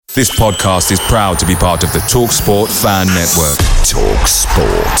This podcast is proud to be part of the TalkSport Fan Network.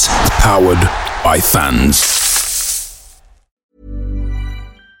 TalkSport. Powered by fans.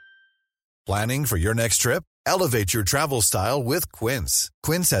 Planning for your next trip? Elevate your travel style with Quince.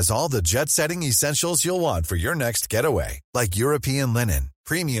 Quince has all the jet-setting essentials you'll want for your next getaway, like European linen,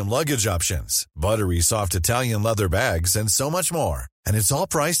 premium luggage options, buttery soft Italian leather bags, and so much more. And it's all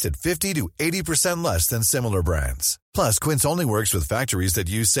priced at 50 to 80% less than similar brands. Plus, Quince only works with factories that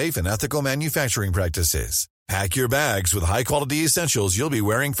use safe and ethical manufacturing practices. Pack your bags with high-quality essentials you'll be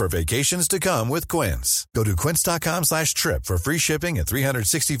wearing for vacations to come with Quince. Go to quince.com/trip for free shipping and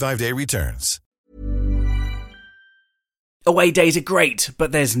 365-day returns. Away days are great,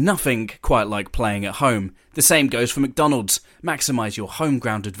 but there's nothing quite like playing at home. The same goes for McDonald's. Maximise your home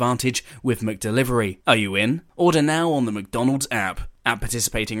ground advantage with McDelivery. Are you in? Order now on the McDonald's app. At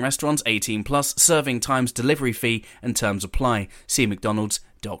participating restaurants, 18 plus, serving times, delivery fee and terms apply. See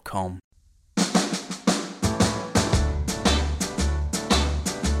mcdonalds.com.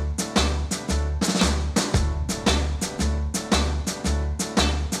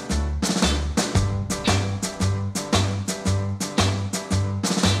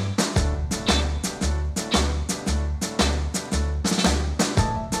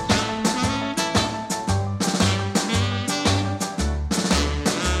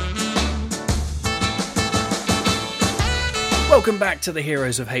 Welcome back to the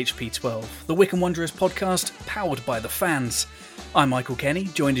Heroes of HP12, the Wycombe Wanderers podcast powered by the fans. I'm Michael Kenny,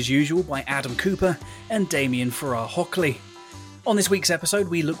 joined as usual by Adam Cooper and Damien Farrar-Hockley. On this week's episode,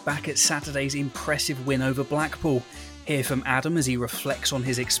 we look back at Saturday's impressive win over Blackpool, hear from Adam as he reflects on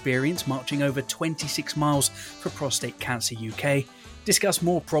his experience marching over 26 miles for Prostate Cancer UK, discuss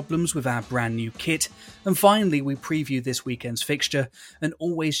more problems with our brand new kit, and finally we preview this weekend's fixture, an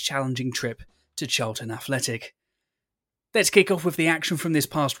always challenging trip to Charlton Athletic. Let's kick off with the action from this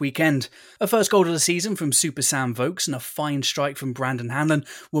past weekend. A first goal of the season from Super Sam Vokes and a fine strike from Brandon Hanlon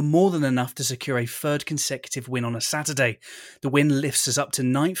were more than enough to secure a third consecutive win on a Saturday. The win lifts us up to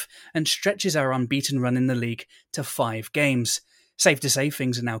 9th and stretches our unbeaten run in the league to 5 games. Safe to say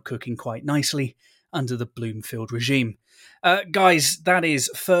things are now cooking quite nicely under the Bloomfield regime. Guys, that is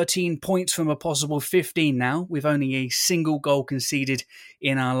 13 points from a possible 15 now, with only a single goal conceded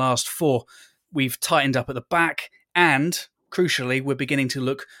in our last 4. We've tightened up at the back, and, crucially, we're beginning to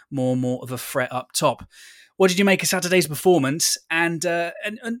look more and more of a threat up top. What did you make of Saturday's performance? And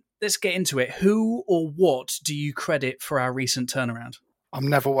let's get into it. Who or what do you credit for our recent turnaround? I'm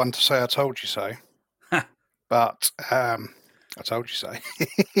never one to say I told you so, but I told you so.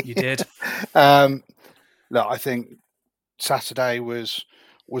 You did. Look, I think Saturday was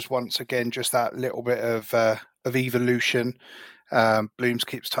once again just that little bit of evolution. Blooms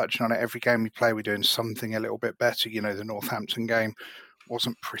keeps touching on it. Every game we play, we're doing something a little bit better. You know, the Northampton game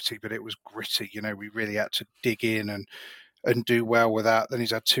wasn't pretty, but it was gritty. You know, we really had to dig in and do well with that. Then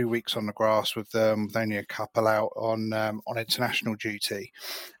he's had 2 weeks on the grass with only a couple out on international duty.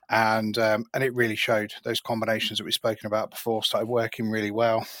 And it really showed. Those combinations that we've spoken about before started working really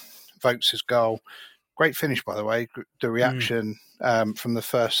well. Vokes' goal. Great finish, by the way. The reaction from the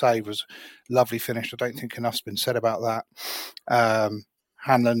first save was lovely finish. I don't think enough's been said about that.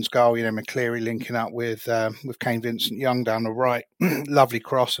 Hanlon's goal, you know, McCleary linking up with Kane Vincent-Young down the right. Lovely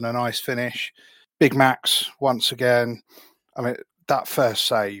cross and a nice finish. Big Max, once again. I mean, that first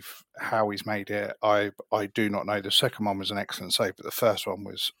save, how he's made it, I do not know. The second one was an excellent save, but the first one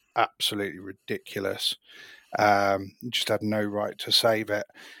was absolutely ridiculous. Just had no right to save it.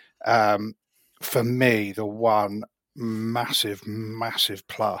 For me, the one massive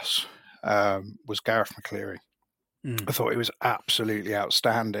plus was Gareth McCleary. I thought it was absolutely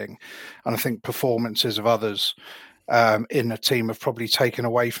outstanding. And I think performances of others in the team have probably taken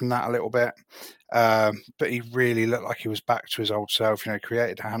away from that a little bit. But he really looked like he was back to his old self, you know,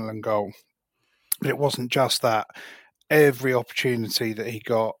 created a Hanlon goal. But it wasn't just that. Every opportunity that he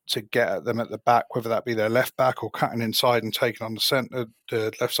got to get at them at the back, whether that be their left back or cutting inside and taking on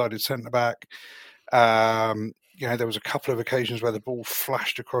the left-sided centre back. You know, there was a couple of occasions where the ball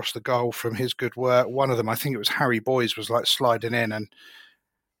flashed across the goal from his good work. One of them, I think it was Harry Boyes, was like sliding in, and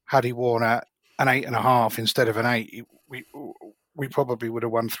had he worn an 8.5 instead of an 8, we probably would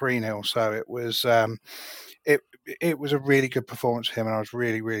have won 3-0. So it was it was a really good performance for him, and I was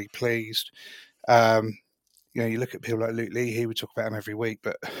really, really pleased. You know, you look at people like Luke Leahy, we talk about him every week,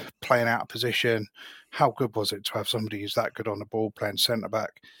 but playing out of position, how good was it to have somebody who's that good on the ball playing centre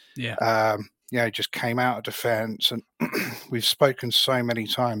back? Yeah. You know, just came out of defence, and we've spoken so many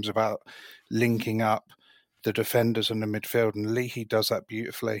times about linking up the defenders and the midfield, and Leahy does that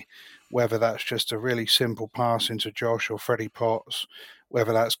beautifully. Whether that's just a really simple pass into Josh or Freddie Potts,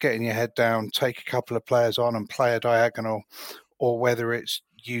 whether that's getting your head down, take a couple of players on and play a diagonal, or whether it's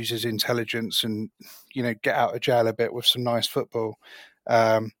use his intelligence and, get out of jail a bit with some nice football.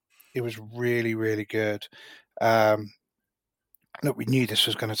 It was really, really good. Look, we knew this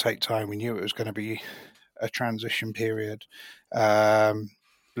was going to take time. We knew it was going to be a transition period.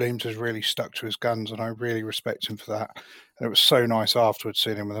 Blooms has really stuck to his guns, and I really respect him for that. And it was so nice afterwards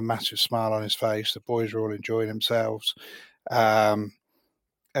seeing him with a massive smile on his face. The boys were all enjoying themselves, and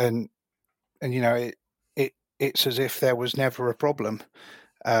it's as if there was never a problem.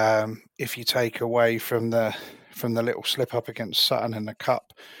 If you take away from the little slip up against Sutton in the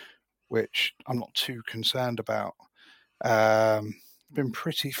cup, which I'm not too concerned about. Been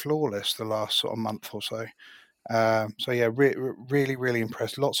pretty flawless the last sort of month or so. Really, really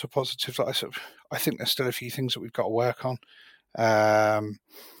impressed. Lots of positives. I think there's still a few things that we've got to work on.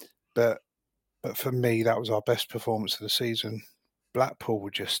 But for me, that was our best performance of the season. Blackpool were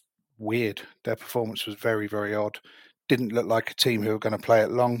just weird. Their performance was very, very odd. Didn't look like a team who were going to play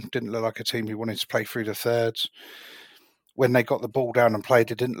it long. Didn't look like a team who wanted to play through the thirds. When they got the ball down and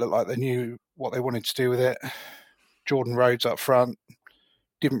played, it didn't look like they knew what they wanted to do with it. Jordan Rhodes up front,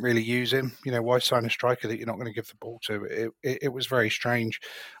 didn't really use him. Why sign a striker that you're not going to give the ball to? It was very strange.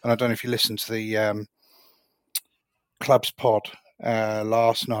 And I don't know if you listened to the club's pod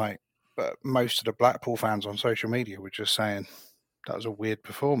last night, but most of the Blackpool fans on social media were just saying that was a weird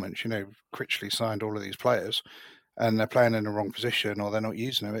performance. Critchley signed all of these players and they're playing in the wrong position or they're not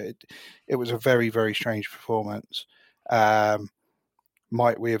using them. It was a very, very strange performance.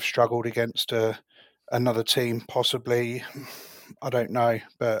 Might we have struggled against another team? Possibly. I don't know.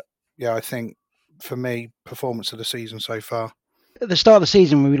 But yeah, I think for me, performance of the season so far. At the start of the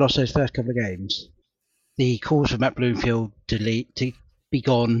season, when we lost those first couple of games, the calls for Matt Bloomfield to be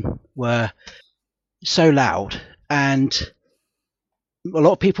gone were so loud. And a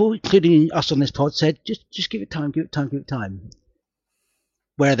lot of people, including us on this pod, said, just give it time, give it time, give it time.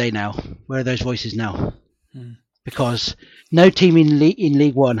 Where are they now? Where are those voices now? Because no team in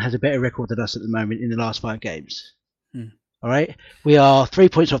League One has a better record than us at the moment in the last 5 games. All right, we are 3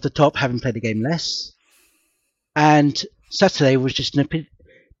 points off the top, having played a game less. And Saturday was just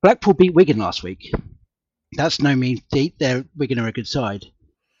Blackpool beat Wigan last week. That's no mean feat. Wigan are a good side.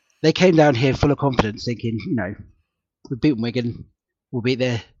 They came down here full of confidence, thinking, we've beaten Wigan, we'll beat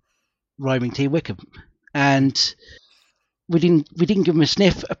their rhyming team Wickham, and we didn't give them a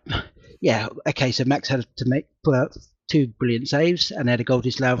sniff. Yeah, okay, so Max had to pull out 2 brilliant saves and had a goal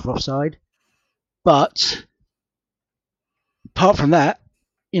disallowed for offside. But apart from that,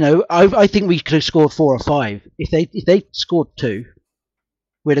 I think we could have scored 4 or 5. If they scored 2,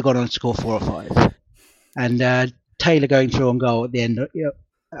 we'd have gone on to score 4 or 5. And Taylor going through on goal at the end,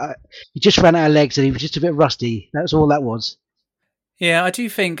 he just ran out of legs and he was just a bit rusty. That's all that was. Yeah, I do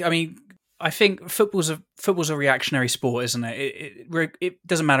think. I think football's a reactionary sport, isn't it? It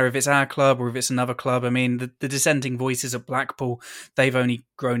doesn't matter if it's our club or if it's another club. The dissenting voices at Blackpool, they've only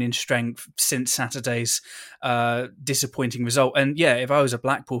grown in strength since Saturday's disappointing result. And yeah, if I was a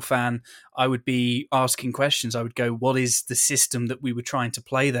Blackpool fan, I would be asking questions. I would go, what is the system that we were trying to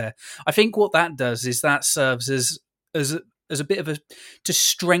play there? I think what that does is that serves as a bit of to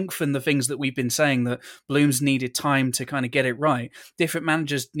strengthen the things that we've been saying, that Bloom's needed time to kind of get it right. Different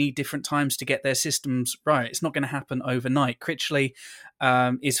managers need different times to get their systems right. It's not going to happen overnight. Critchley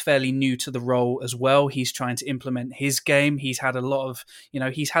is fairly new to the role as well. He's trying to implement his game. He's had a lot of,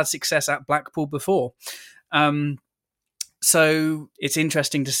 he's had success at Blackpool before. So it's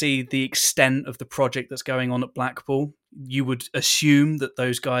interesting to see the extent of the project that's going on at Blackpool. You would assume that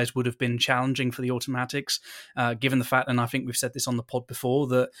those guys would have been challenging for the automatics, given the fact, and I think we've said this on the pod before,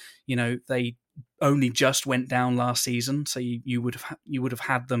 that they only just went down last season, so you would have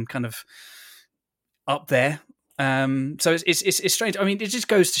had them kind of up there. So it's strange. It just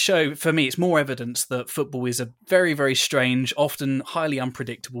goes to show, for me, it's more evidence that football is a very, very strange, often highly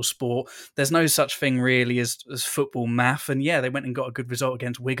unpredictable sport. There's no such thing really as football math. And yeah, they went and got a good result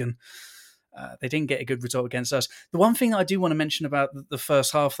against Wigan. They didn't get a good result against us. The one thing that I do want to mention about the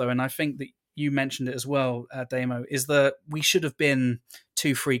first half, though, and I think that you mentioned it as well, Damo, is that we should have been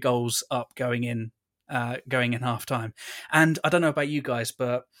 2-3 goals up going in half time. And I don't know about you guys,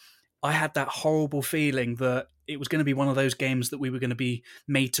 but I had that horrible feeling that it was going to be one of those games that we were going to be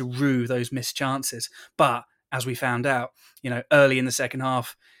made to rue those missed chances. But as we found out, early in the second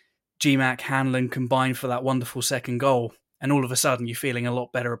half, GMAC, Hanlon combined for that wonderful second goal. And all of a sudden, you're feeling a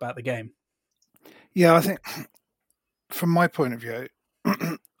lot better about the game. Yeah, I think from my point of view,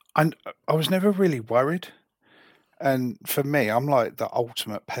 I was never really worried. And for me, I'm like the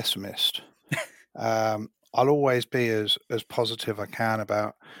ultimate pessimist. I'll always be as positive I can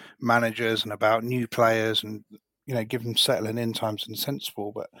about managers and about new players, and give them settling in times and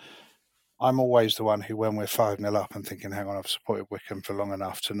sensible. But I'm always the one who, when we're 5-0 up, I'm thinking, hang on, I've supported Wycombe for long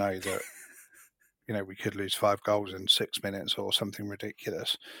enough to know that we could lose 5 goals in 6 minutes or something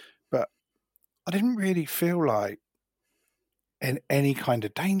ridiculous. But I didn't really feel like in any kind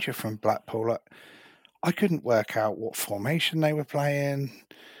of danger from Blackpool. Like, I couldn't work out what formation they were playing.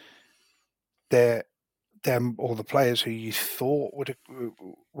 Them or the players who you thought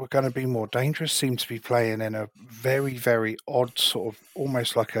were going to be more dangerous seemed to be playing in a very, very odd sort of,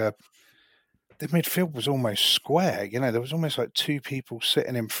 almost like the midfield was almost square. There was almost like 2 people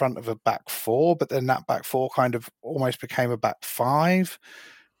sitting in front of a back 4, but then that back 4 kind of almost became a back 5.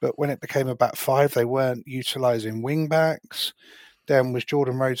 But when it became a back 5, they weren't utilising wing backs. Then was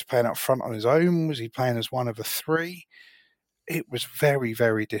Jordan Rhodes playing up front on his own? Was he playing as one of a 3? It was very,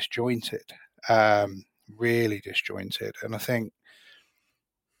 very disjointed. Really disjointed. And I think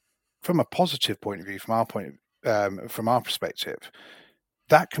from a positive point of view, from our perspective,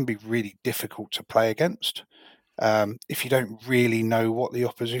 that can be really difficult to play against if you don't really know what the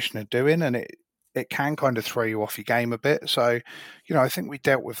opposition are doing, and it can kind of throw you off your game a bit. So, I think we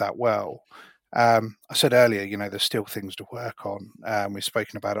dealt with that well. I said earlier, there's still things to work on. We've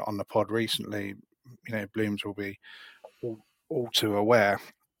spoken about it on the pod recently. Blooms will be all too aware.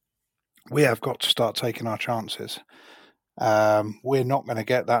 We have got to start taking our chances. We're not going to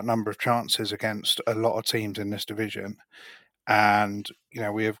get that number of chances against a lot of teams in this division. And,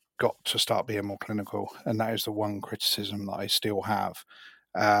 we have got to start being more clinical. And that is the one criticism that I still have.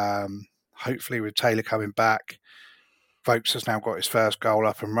 Hopefully with Taylor coming back, Vokes has now got his first goal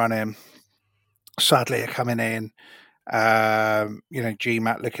up and running. Sadly, are coming in.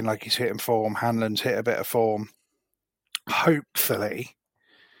 GMAT looking like he's hitting form. Hanlon's hit a bit of form. Hopefully,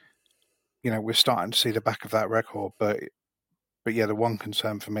 we're starting to see the back of that record. But yeah, the one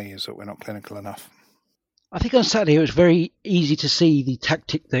concern for me is that we're not clinical enough. I think on Saturday it was very easy to see the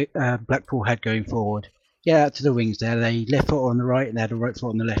tactic that Blackpool had going forward. Yeah, out to the wings there. They left foot on the right and they had a right foot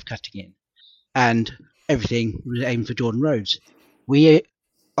on the left cutting in. And everything was aimed for Jordan Rhodes.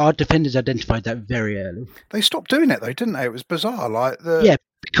 Our defenders identified that very early. They stopped doing it though, didn't they? It was bizarre. Yeah,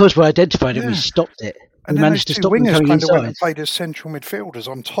 because we identified it, we stopped it. And we managed to stop them coming inside. Went and played as central midfielders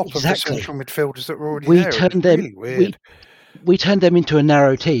on top of the central midfielders that were already there. Turned them, really weird. We turned them into a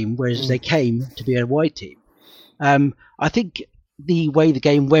narrow team, whereas they came to be a wide team. I think the way the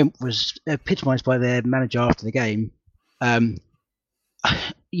game went was epitomised by their manager after the game.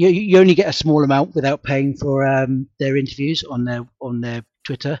 You only get a small amount without paying for their interviews on their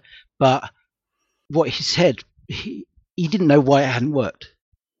Twitter, but what he said, he didn't know why it hadn't worked.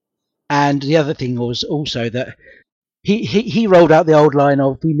 And the other thing was also that he rolled out the old line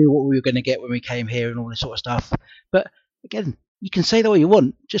of we knew what we were going to get when we came here and all this sort of stuff. But again, you can say that all you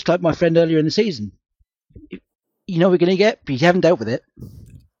want, just like my friend earlier in the season. You know what we're going to get, but you haven't dealt with it.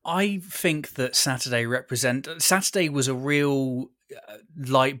 I think that Saturday was a real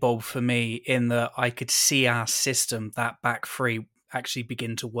light bulb for me in that I could see our system, that back 3, actually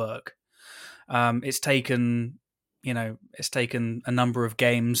begin to work. It's taken a number of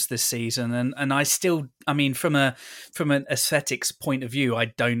games this season, and I still, from an aesthetics point of view, I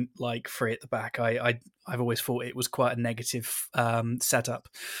don't like 3 at the back. I've always thought it was quite a negative setup,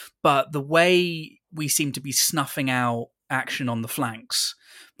 but the way we seem to be snuffing out action on the flanks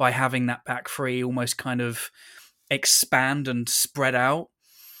by having that back 3 almost kind of expand and spread out,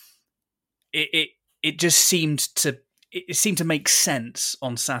 it just seemed to make sense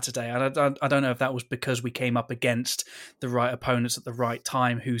on Saturday. I don't know if that was because we came up against the right opponents at the right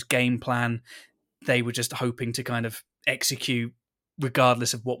time, whose game plan they were just hoping to kind of execute,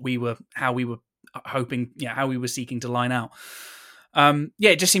 regardless of how we were seeking to line out.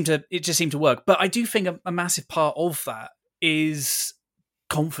 It just seemed to work. But I do think a massive part of that is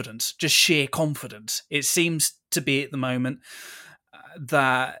confidence, just sheer confidence. It seems to be at the moment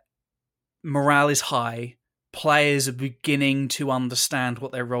that morale is high. Players are beginning to understand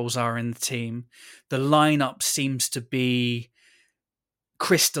what their roles are in the team. The lineup seems to be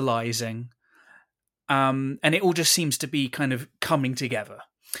crystallizing, and it all just seems to be kind of coming together.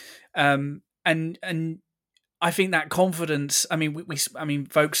 And I think that confidence.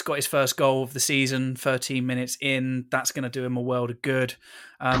 Vokes got his first goal of the season, 13 minutes in. That's going to do him a world of good.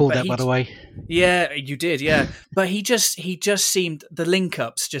 Called that, by the way. Yeah, you did. Yeah, but he just seemed, the link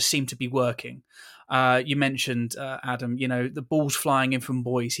ups just seemed to be working. You mentioned Adam. The balls flying in from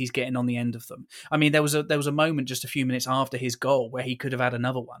Boyce. He's getting on the end of them. There was a moment just a few minutes after his goal where he could have had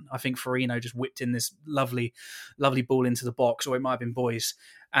another one. I think Farino just whipped in this lovely ball into the box, or it might have been Boyce.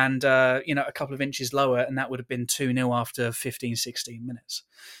 and a couple of inches lower, and that would have been 2-0 after 15, 16 minutes.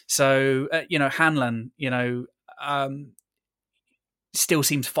 So Hanlon, still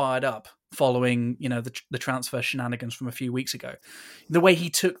seems fired up following the transfer shenanigans from a few weeks ago. The way he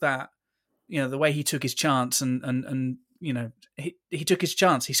took that, the way he took his chance and he took his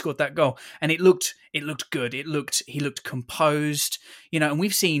chance. He scored that goal, and it looked good. He looked composed. And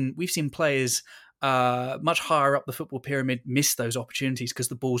we've seen players much higher up the football pyramid miss those opportunities because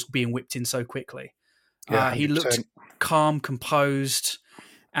the ball's being whipped in so quickly. Yeah, he looked calm, composed,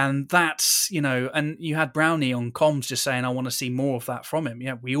 and that's And you had Brownie on comms just saying, "I want to see more of that from him."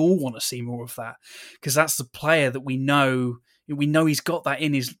 Yeah, we all want to see more of that because that's the player that we know. We know he's got that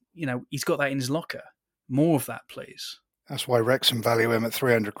in his. He's got that in his locker. More of that, please. That's why Wrexham value him at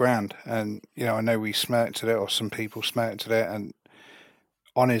 300 grand. And, I know we smirked at it, or some people smirked at it. And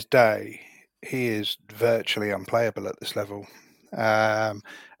on his day, he is virtually unplayable at this level. And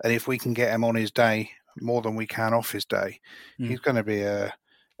if we can get him on his day more than we can off his day, he's going to be a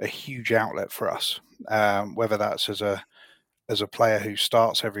huge outlet for us. Whether that's as a player who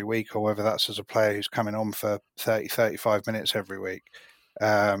starts every week or whether that's as a player who's coming on for 30, 35 minutes every week.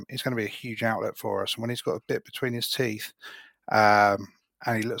 He's going to be a huge outlet for us. And when he's got a bit between his teeth and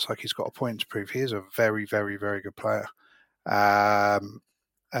he looks like he's got a point to prove, he is a very, very, very good player.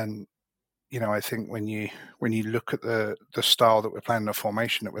 And, I think when you look at the style that we're playing, the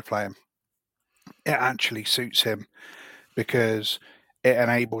formation that we're playing, it actually suits him because it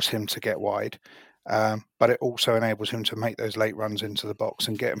enables him to get wide. But it also enables him to make those late runs into the box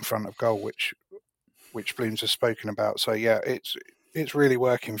and get in front of goal, which Blooms has spoken about. So, yeah, it's really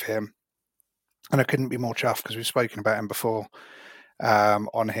working for him. And I couldn't be more chuffed because we've spoken about him before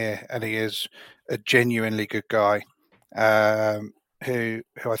on here. And he is a genuinely good guy who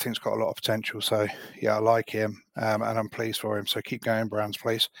I think's got a lot of potential. So, yeah, I like him and I'm pleased for him. So keep going, Brands,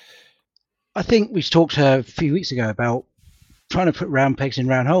 please. I think we talked a few weeks ago about trying to put round pegs in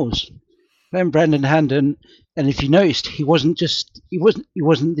round holes. Then Brendan Hanlon, and if you noticed, he wasn't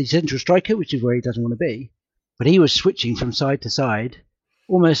the central striker, which is where he doesn't want to be, but he was switching from side to side,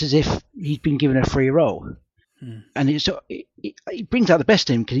 almost as if he'd been given a free role. And it brings out the best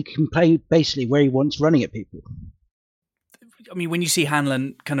in him because he can play basically where he wants, running at people. I mean, when you see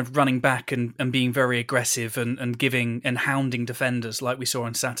Hanlon kind of running back and being very aggressive and giving and hounding defenders like we saw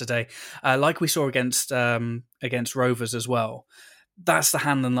on Saturday, like we saw against Rovers as well, that's the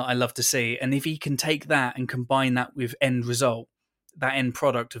Hanlon that I love to see. And if he can take that and combine that with end result, that end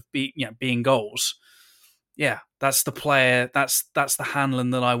product of being goals, yeah, that's the player. That's the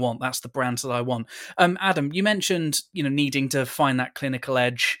Hanlon that I want. That's the brand that I want. Adam, you mentioned needing to find that clinical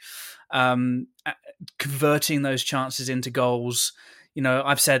edge. Converting those chances into goals.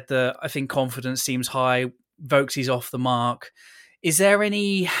 I've said that I think confidence seems high. Vokes off the mark. Is there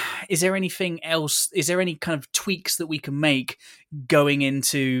anything else? Is there any kind of tweaks that we can make going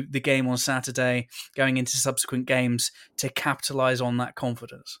into the game on Saturday, going into subsequent games to capitalise on that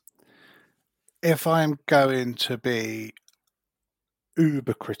confidence? If I'm going to be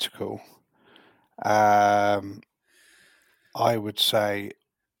uber critical, I would say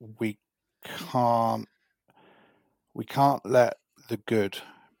we can't let the good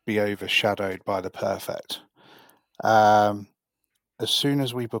be overshadowed by the perfect. As soon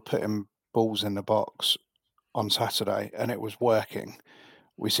as we were putting balls in the box on Saturday and it was working,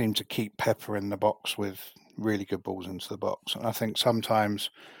 we seemed to keep peppering the box with really good balls into the box. And I think sometimes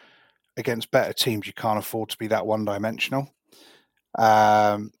against better teams, you can't afford to be that one-dimensional.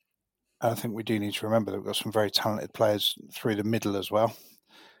 And I think we do need to remember that we've got some very talented players through the middle as well.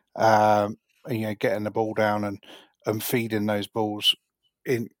 Getting the ball down and feeding those balls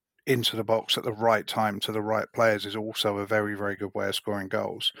into the box at the right time to the right players is also a very, very good way of scoring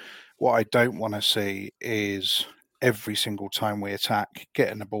goals. What I don't want to see is every single time we attack,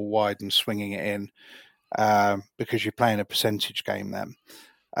 getting the ball wide and swinging it in because you're playing a percentage game then.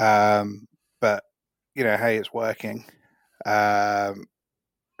 But, hey, it's working. And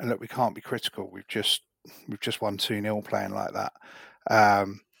look, we can't be critical. We've just won 2-0 playing like that.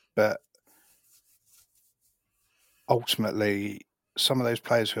 But ultimately, some of those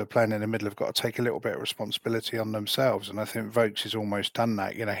players who are playing in the middle have got to take a little bit of responsibility on themselves. And I think Vokes has almost done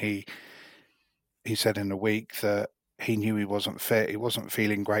that. He said in the week that he knew he wasn't fit. He wasn't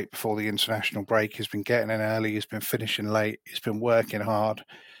feeling great before the international break. He's been getting in early. He's been finishing late. He's been working hard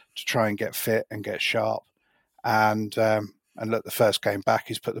to try and get fit and get sharp. And look, the first game back,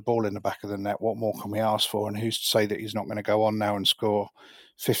 he's put the ball in the back of the net. What more can we ask for? And who's to say that he's not going to go on now and score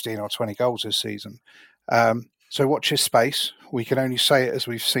 15 or 20 goals this season? So watch his space. We can only say it as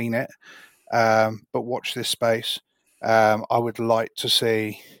we've seen it, but watch this space. I would like to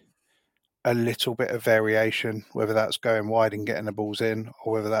see a little bit of variation, whether that's going wide and getting the balls in,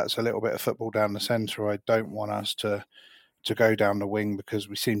 or whether that's a little bit of football down the centre. I don't want us to go down the wing because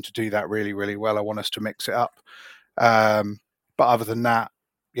we seem to do that really, really well. I want us to mix it up. But other than that,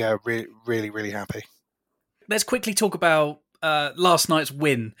 yeah, really, really happy. Let's quickly talk about last night's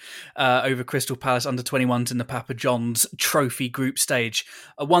win over Crystal Palace under-21s in the Papa John's Trophy group stage.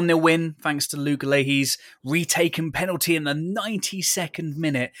 A 1-0 win thanks to Luke Leahy's retaken penalty in the 92nd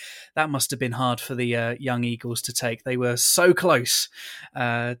minute. That must have been hard for the young Eagles to take. They were so close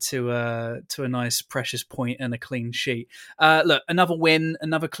to a nice precious point and a clean sheet. Look, another win,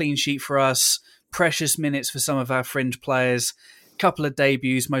 another clean sheet for us. Precious minutes for some of our fringe players. Couple of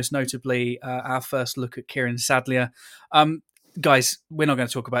debuts, most notably our first look at Kieran Sadlier. Guys, we're not going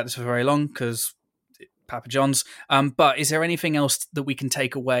to talk about this for very long because Papa John's. But is there anything else that we can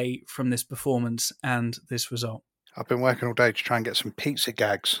take away from this performance and this result? I've been working all day to try and get some pizza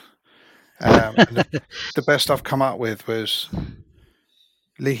gags. The best I've come up with was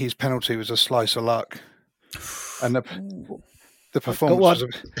Leahy's penalty was a slice of luck. And the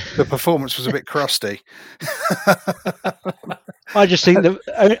performance was a bit crusty. I just think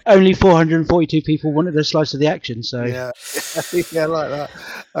that only 442 people wanted a slice of the action. So yeah, like that.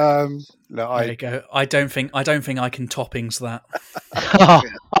 No, there you go. I don't think I can toppings that.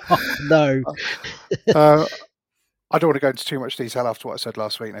 No. I don't want to go into too much detail after what I said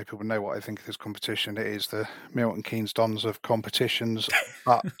last week. People know what I think of this competition. It is the Milton Keynes Dons of competitions,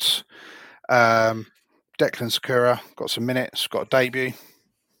 but Declan Sakura got some minutes, got a debut,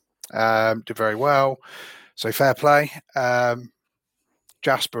 did very well. So fair play.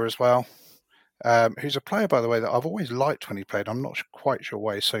 Jasper as well, who's a player, by the way, that I've always liked when he played. I'm not quite sure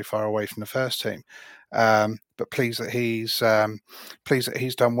why he's so far away from the first team, but pleased that he's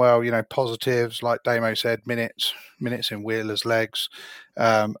done well. You know, positives like Damo said, minutes in Wheeler's legs,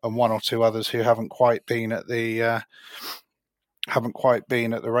 and one or two others who haven't quite been at the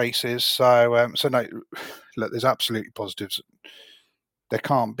races. So no, look, there's absolutely positives. There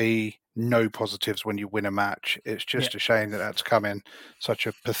can't be no positives when you win a match. It's just a shame that that's come in such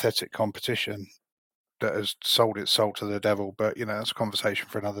a pathetic competition that has sold its soul to the devil. But you know, that's a conversation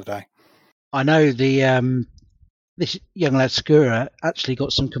for another day. I know the this young lad Skura actually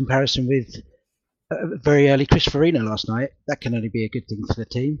got some comparison with very early Chris Farina last night. That can only be a good thing for the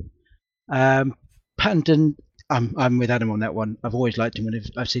team. Patton, I'm with Adam on that one. I've always liked him when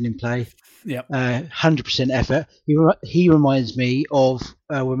I've seen him play. Yeah, 100% effort. He reminds me of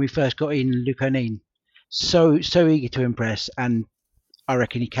when we first got in Luke O'Neill. So eager to impress, and I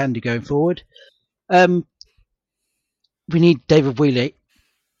reckon he can do going forward. We need David Wheeler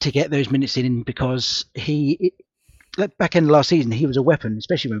to get those minutes in because back in the last season he was a weapon,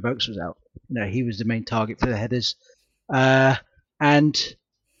 especially when Vokes was out. You know, he was the main target for the headers, and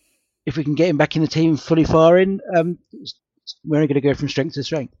if we can get him back in the team fully firing, we're only going to go from strength to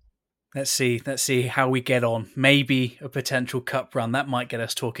strength. Let's see how we get on. Maybe a potential cup run. That might get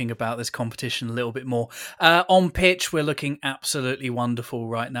us talking about this competition a little bit more. On pitch, we're looking absolutely wonderful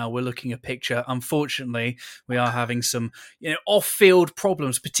right now. We're looking a picture. Unfortunately, we are having some off-field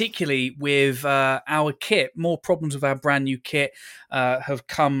problems, particularly with our kit. More problems with our brand new kit have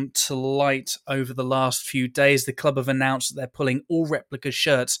come to light over the last few days. The club have announced that they're pulling all replica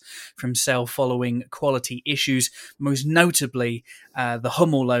shirts from sale following quality issues, most notably the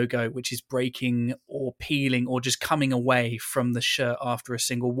Hummel logo, which is breaking or peeling or just coming away from the shirt after a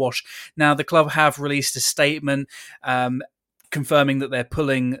single wash. Now, the club have released a statement confirming that they're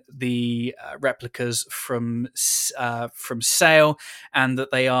pulling the replicas from sale and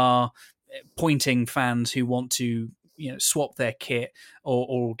that they are pointing fans who want to swap their kit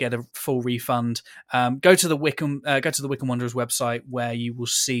or get a full refund. Go to the Wycombe Wanderers website where you will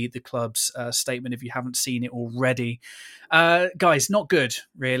see the club's statement if you haven't seen it already. Guys, not good,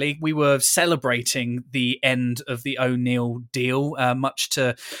 really. We were celebrating the end of the O'Neill deal, much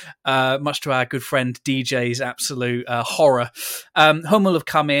to our good friend DJ's absolute horror. Hummel have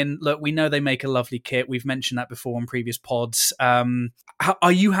come in. Look, we know they make a lovely kit. We've mentioned that before on previous pods.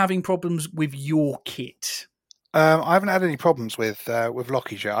 Are you having problems with your kit? I haven't had any problems with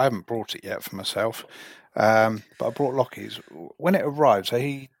Lockie's yet. I haven't brought it yet for myself, but I brought Lockie's when it arrived. So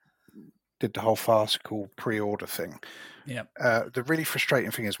he did the whole farcical pre-order thing. Yeah. The really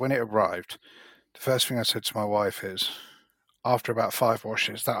frustrating thing is when it arrived, the first thing I said to my wife is, after about 5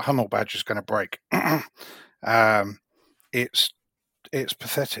 washes, that Hummel badge is going to break. It's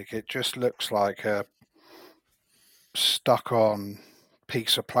pathetic. It just looks like a stuck-on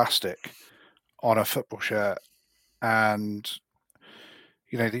piece of plastic on a football shirt. And,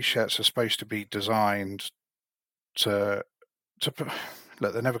 these shirts are supposed to be designed to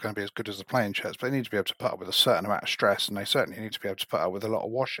look, they're never going to be as good as the playing shirts, but they need to be able to put up with a certain amount of stress, and they certainly need to be able to put up with a lot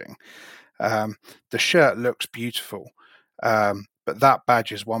of washing. The shirt looks beautiful, but that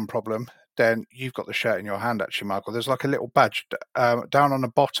badge is one problem. Then you've got the shirt in your hand, actually, Michael. There's like a little badge down on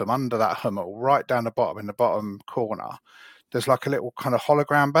the bottom, under that Hummel, right down the bottom in the bottom corner. There's like a little kind of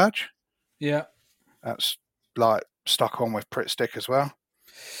hologram badge. Yeah. That's like stuck on with Pritt stick as well.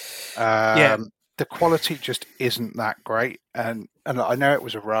 Yeah. The quality just isn't that great, and I know it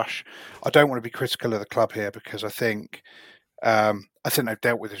was a rush. I don't want to be critical of the club here because I think they've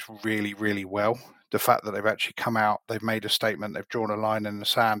dealt with this really, really well. The fact that they've actually come out, they've made a statement, they've drawn a line in the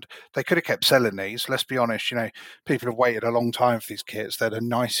sand. They could have kept selling these. Let's be honest, people have waited a long time for these kits. They're the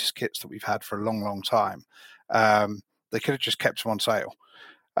nicest kits that we've had for a long, long time. They could have just kept them on sale.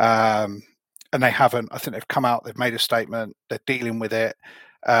 And they haven't. I think they've come out, they've made a statement, they're dealing with it.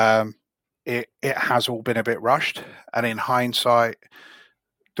 It has all been a bit rushed, and in hindsight,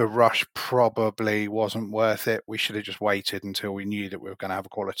 the rush probably wasn't worth it. We should have just waited until we knew that we were going to have a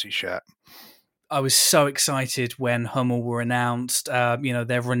quality shirt. I was so excited when Hummel were announced.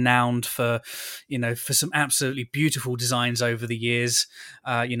 They're renowned for some absolutely beautiful designs over the years.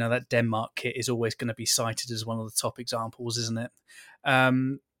 That Denmark kit is always going to be cited as one of the top examples, isn't it?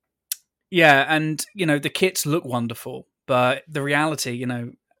 And the kits look wonderful, but the reality,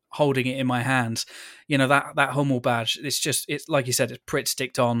 holding it in my hands, that Hummel badge, it's like you said, it's Pritt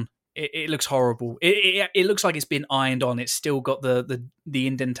sticked on. It looks horrible. It looks like it's been ironed on. It's still got the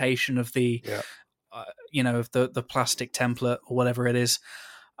indentation of the of the plastic template or whatever it is.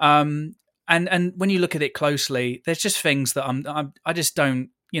 And when you look at it closely, there's just things that I just don't.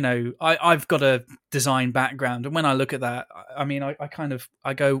 I've got a design background, and when I look at that,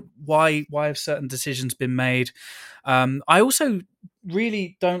 I go, why have certain decisions been made? I also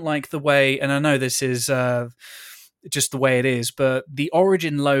really don't like the way, and I know this is just the way it is, but the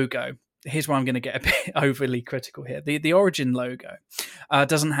Origin logo, here's where I'm going to get a bit overly critical here. The Origin logo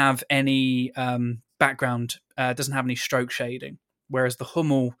doesn't have any background, doesn't have any stroke shading, whereas the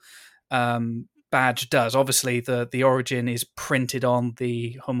Hummel badge does. Obviously, the Origin is printed on,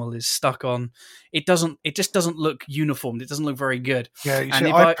 the Hummel is stuck on. It just doesn't look uniform. It doesn't look very good. Yeah, you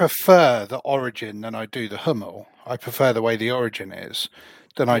see, I prefer the Origin than I do the Hummel. I prefer the way the Origin is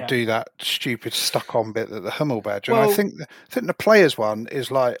than I do that stupid stuck-on bit that the Hummel badge. And I think the players one is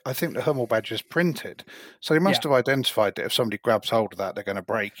like, I think the Hummel badge is printed. So they must have identified that if somebody grabs hold of that, they're going to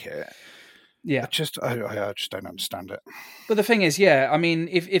break it. Yeah, I just don't understand it. But the thing is,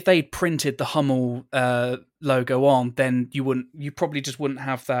 if they printed the Hummel logo on, then you probably just wouldn't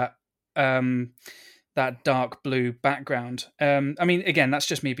have that that dark blue background. Again, that's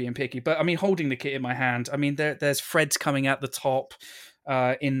just me being picky. But holding the kit in my hand, there's threads coming out the top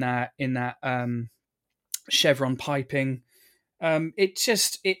in that chevron piping.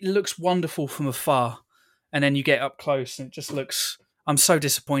 It looks wonderful from afar, and then you get up close, and it just looks. I'm so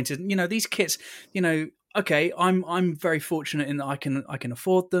disappointed. These kits, okay, I'm very fortunate in that I can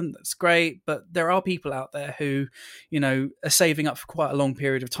afford them. That's great. But there are people out there who, are saving up for quite a long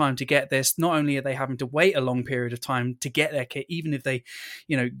period of time to get this. Not only are they having to wait a long period of time to get their kit, even if they,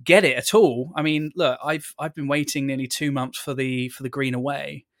 get it at all. Look, I've been waiting nearly 2 months for the green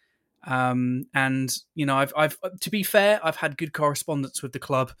away. I've to be fair, I've had good correspondence with the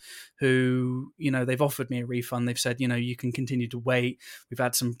club who, they've offered me a refund. They've said, you can continue to wait. We've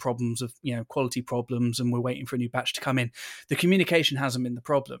had some problems of, quality problems, and we're waiting for a new batch to come in. The communication hasn't been the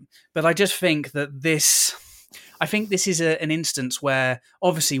problem, but I just think that this is an instance where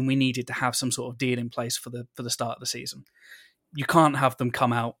obviously we needed to have some sort of deal in place for the start of the season. You can't have them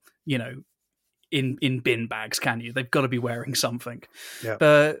come out, in bin bags, can you? They've got to be wearing something. Yeah.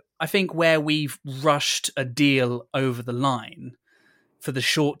 But I think where we've rushed a deal over the line for the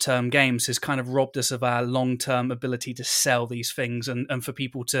short-term games has kind of robbed us of our long-term ability to sell these things and for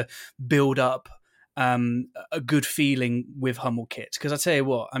people to build up a good feeling with Hummel kits. Because I tell you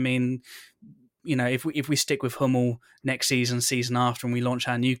what, if we stick with Hummel next season after, and we launch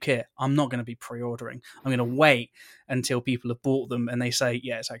our new kit, I'm not going to be pre-ordering. I'm going to wait until people have bought them and they say,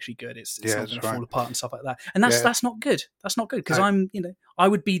 yeah, it's actually good. It's not going to fall apart and stuff like that. And that's not good. That's not good, because I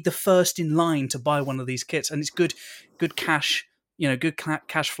would be the first in line to buy one of these kits, and it's good cash, good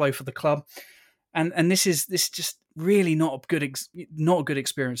cash flow for the club. And this is just really not a good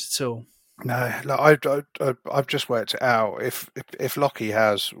experience at all. No, look, I've just worked it out. If Lockie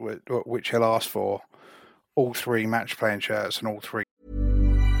has, which he'll ask for, all 3 match playing shirts and all 3.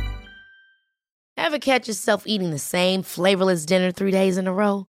 Ever catch yourself eating the same flavorless dinner 3 days in a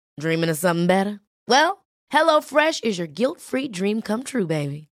row? Dreaming of something better? Well, HelloFresh is your guilt-free dream come true,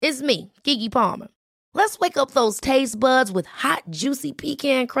 baby. It's me, Keke Palmer. Let's wake up those taste buds with hot, juicy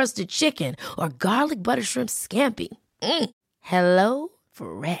pecan-crusted chicken or garlic butter shrimp scampi. Hello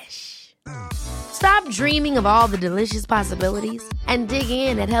Fresh. Stop dreaming of all the delicious possibilities and dig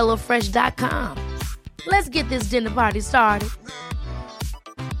in at HelloFresh.com. Let's get this dinner party started.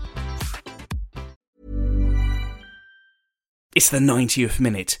 It's the 90th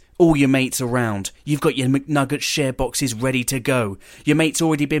minute. All your mates around. You've got your McNugget share boxes ready to go. Your mate's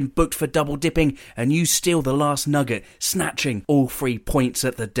already been booked for double dipping and you steal the last nugget, snatching all 3 points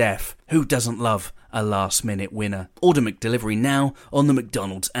at the death. Who doesn't love a last minute winner? Order McDelivery now on the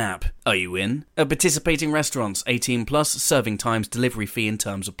McDonald's app. Are you in? At participating restaurants, 18 plus, serving times, delivery fee and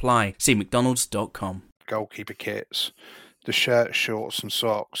terms apply. See mcdonalds.com. Goalkeeper kits, the shirt, shorts and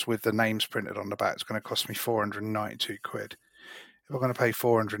socks with the names printed on the back is going to cost me £492. If I'm going to pay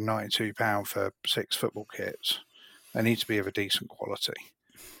 £492 for 6 football kits, they need to be of a decent quality.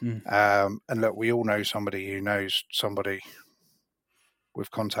 And look, we all know somebody who knows somebody with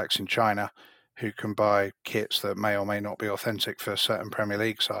contacts in China who can buy kits that may or may not be authentic for certain Premier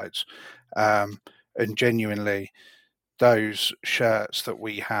League sides. And genuinely, those shirts that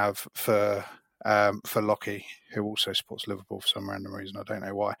we have for Lockie, who also supports Liverpool for some random reason, I don't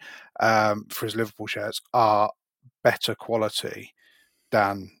know why, for his Liverpool shirts are better quality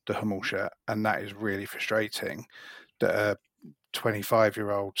than the Hummel shirt, and that is really frustrating that a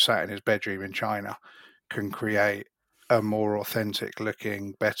 25-year-old sat in his bedroom in China can create a more authentic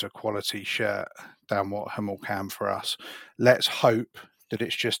looking, better quality shirt than what Hummel can for us. Let's hope that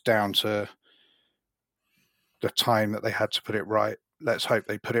it's just down to the time that they had to put it right. Let's hope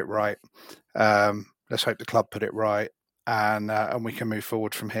they put it right. Let's hope the club put it right, and we can move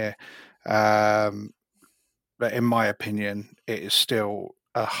forward from here. But in my opinion, it is still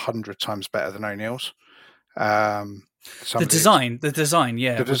 100 times better than O'Neill's. The design,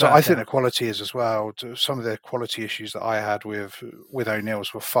 yeah. I think the quality is as well. Some of the quality issues that I had with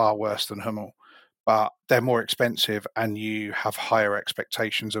O'Neill's were far worse than Hummel, but they're more expensive, and you have higher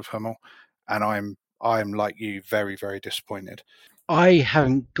expectations of Hummel. And I'm like you, very, very disappointed. I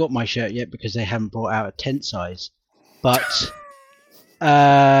haven't got my shirt yet because they haven't brought out a tent size, but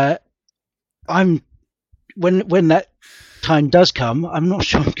when that time does come, I'm not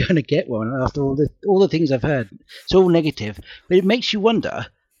sure I'm going to get one after all the things I've heard. It's all negative, but it makes you wonder.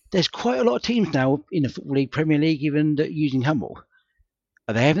 There's quite a lot of teams now in the Football League, Premier League, even that are using Hummel.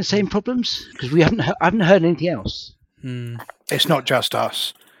 Are they having the same problems? Because I haven't heard anything else. It's not just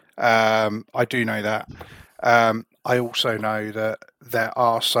us. I do know that. I also know that there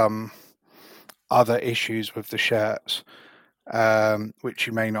are some other issues with the shirts, which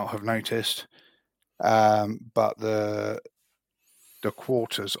you may not have noticed. But the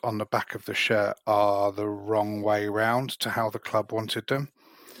quarters on the back of the shirt are the wrong way round to how the club wanted them.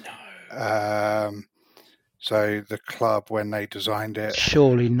 No. So the club, when they designed it,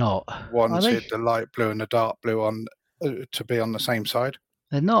 surely not, wanted the light blue and the dark blue on to be on the same side.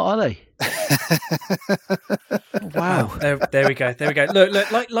 They're not, are they? Wow. There we go.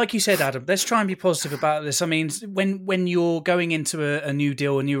 Look, like you said, Adam, let's try and be positive about this. I mean, when you're going into a new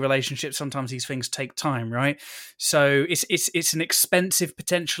deal, a new relationship, sometimes these things take time, right? So it's an expensive,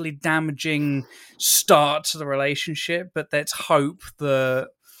 potentially damaging start to the relationship, but let's hope that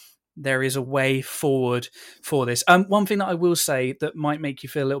there is a way forward for this. One thing that I will say that might make you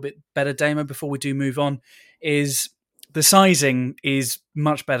feel a little bit better, Damo, before we do move on, is the sizing is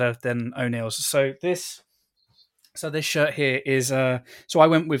much better than O'Neill's. So this shirt here is so I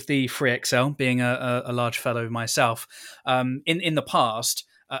went with the 3XL, being a large fellow myself. In the past,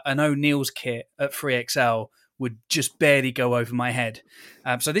 an O'Neill's kit at 3XL would just barely go over my head.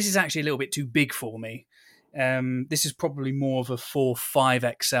 So this is actually a little bit too big for me. This is probably more of a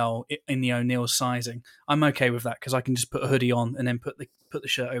 4-5XL in the O'Neill sizing. I'm okay with that because I can just put a hoodie on and then put the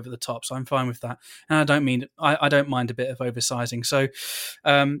shirt over the top. So I'm fine with that. And I don't mind a bit of oversizing. So,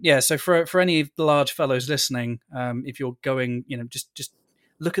 so for any of the large fellows listening, if you're going, just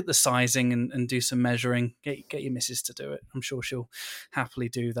look at the sizing and do some measuring. Get your missus to do it. I'm sure she'll happily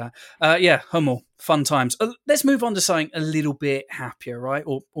do that. Hummel, fun times. Let's move on to something a little bit happier, right?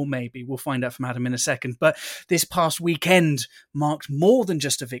 Or maybe we'll find out from Adam in a second. But this past weekend marked more than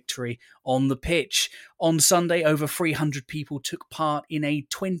just a victory on the pitch. On Sunday, over 300 people took part in a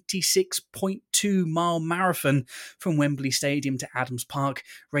 26.2-mile marathon from Wembley Stadium to Adams Park,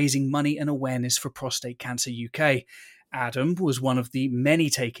 raising money and awareness for Prostate Cancer UK. Adam was one of the many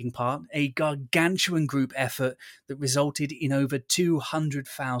taking part, a gargantuan group effort that resulted in over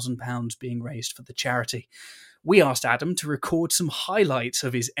 £200,000 being raised for the charity. We asked Adam to record some highlights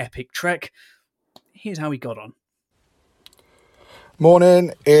of his epic trek. Here's how he got on.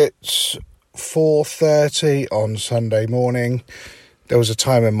 Morning, it's 4:30 on Sunday morning. There was a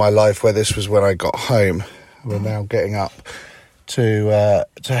time in my life where this was when I got home. We're now getting up to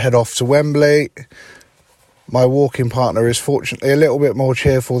head off to Wembley. My walking partner is fortunately a little bit more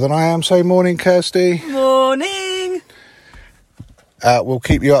cheerful than I am. So morning, Kirsty. Morning. We'll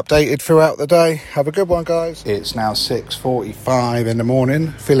keep you updated throughout the day. Have a good one, guys. It's now 6:45 in the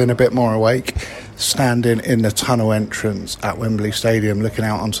morning, feeling a bit more awake, standing in the tunnel entrance at Wembley Stadium, looking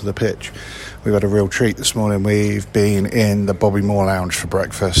out onto the pitch. We've had a real treat this morning. We've been in the Bobby Moore Lounge for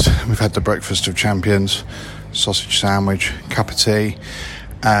breakfast. We've had the breakfast of champions, sausage sandwich, cup of tea,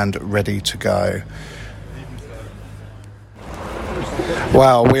 and ready to go.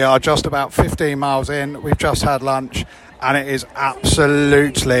 Well, we are just about 15 miles in. We've just had lunch, and it is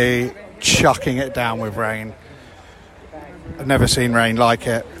absolutely chucking it down with rain. I've never seen rain like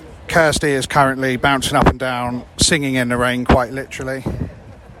it. Kirsty is currently bouncing up and down, singing in the rain, quite literally.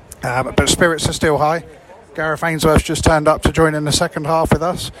 But spirits are still high. Gareth Ainsworth just turned up to join in the second half with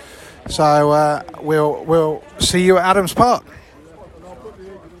us. So we'll see you at Adams Park.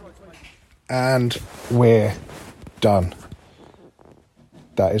 And we're done.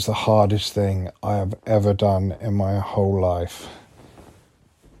 That is the hardest thing I have ever done in my whole life.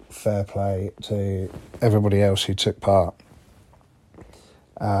 Fair play to everybody else who took part.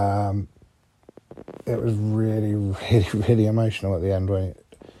 It was really, really, really emotional at the end when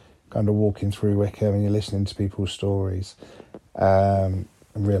kind of walking through Wickham and you're listening to people's stories and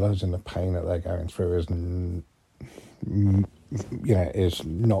realising the pain that they're going through is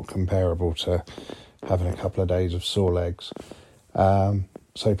not comparable to having a couple of days of sore legs.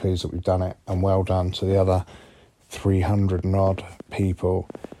 So pleased that we've done it, and well done to the other 300 and odd people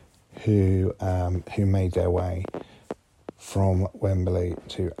who made their way from Wembley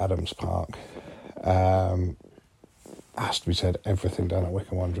to Adams Park. Has to be said, everything done at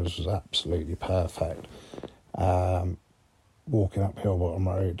Wycombe Wanderers was absolutely perfect. Walking up Hillbottom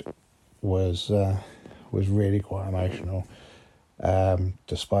Road was really quite emotional,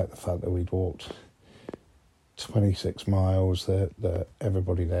 despite the fact that we'd walked 26 miles, that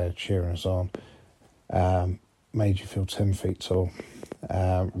everybody there cheering us on made you feel 10 feet tall.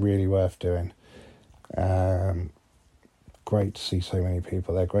 Really worth doing. Great to see so many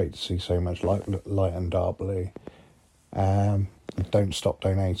people there, great to see so much light and dark blue. Don't stop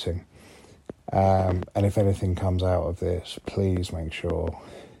donating. And if anything comes out of this, please make sure,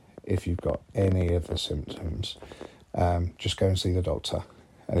 if you've got any of the symptoms, just go and see the doctor.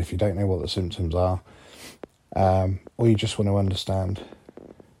 And if you don't know what the symptoms are, or you just want to understand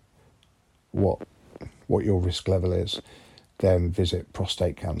what your risk level is, then visit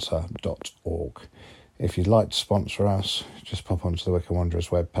prostatecancer.org. If you'd like to sponsor us, just pop onto the Wycombe Wanderers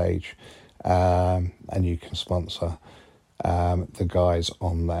webpage, and you can sponsor the guys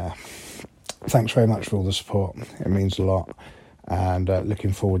on there. Thanks very much for all the support. It means a lot, and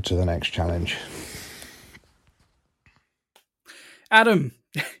looking forward to the next challenge. Adam,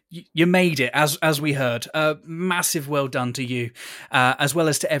 you made it, as we heard. Massive well done to you, as well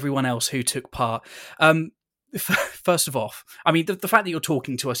as to everyone else who took part. First of all, I mean, the fact that you're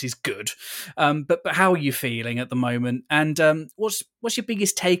talking to us is good, but how are you feeling at the moment? And what's your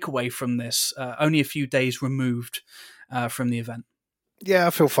biggest takeaway from this, only a few days removed from the event? Yeah,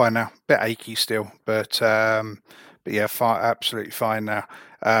 I feel fine now. Bit achy still, but yeah, absolutely fine now.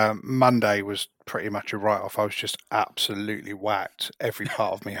 Monday was pretty much a write-off. I was just absolutely whacked. Every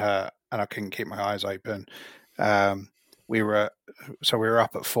part of me hurt, and I couldn't keep my eyes open. We were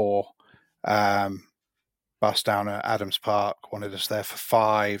up at 4. Bus down at Adams Park, wanted us there for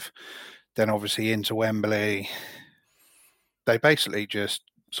 5. Then obviously into Wembley. They basically just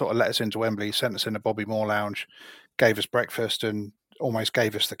sort of let us into Wembley, sent us in the Bobby Moore Lounge, gave us breakfast, and almost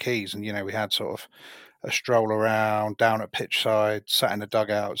gave us the keys. And, we had sort of a stroll around, down at pitch side, sat in the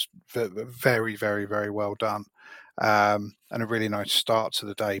dugouts. Very, very, very well done. And a really nice start to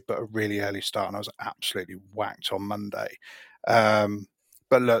the day, but a really early start. And I was absolutely whacked on Monday.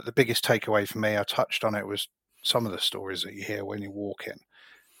 But look, the biggest takeaway for me, I touched on it, was some of the stories that you hear when you're walking.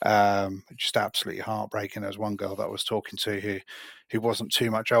 Just absolutely heartbreaking. There was one girl that I was talking to who wasn't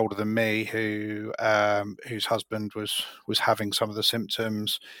too much older than me, whose husband was having some of the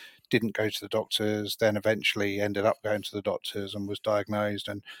symptoms, didn't go to the doctors, then eventually ended up going to the doctors and was diagnosed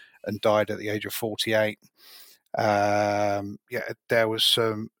and died at the age of 48. There was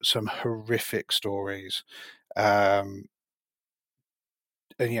some horrific stories.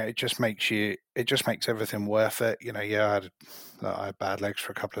 And it just makes everything worth it. I had bad legs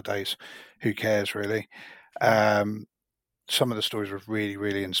for a couple of days. Who cares, really? Some of the stories were really,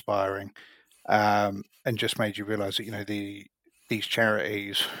 really inspiring, and just made you realise that the these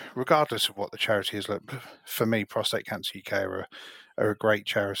charities, regardless of what the charity is. Look, for me, Prostate Cancer UK are a great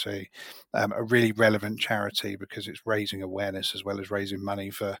charity, a really relevant charity because it's raising awareness as well as raising money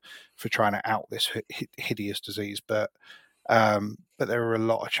for trying to out this hideous disease. But there are a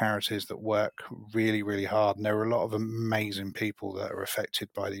lot of charities that work really, really hard, and there are a lot of amazing people that are affected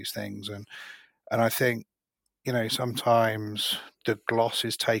by these things. And I think, sometimes the gloss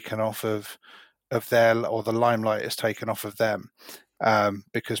is taken off of or the limelight is taken off of them,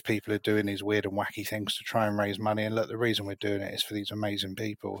 because people are doing these weird and wacky things to try and raise money. And look, the reason we're doing it is for these amazing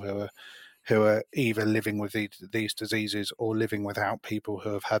people who are either living with these diseases or living without people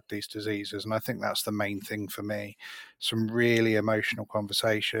who have had these diseases. And I think that's the main thing for me. Some really emotional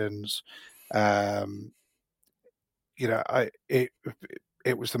conversations. It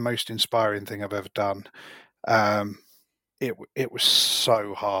was the most inspiring thing I've ever done. It was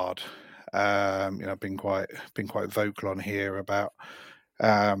so hard. I've been quite vocal on here about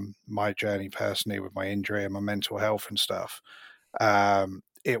my journey personally with my injury and my mental health and stuff.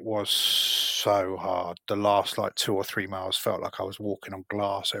 It was so hard. The last 2 or 3 miles felt like I was walking on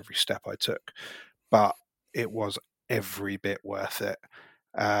glass every step I took, but it was every bit worth it.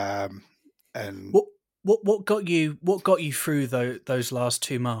 And what got you through those last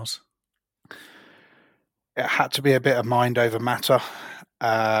 2 miles? It had to be a bit of mind over matter.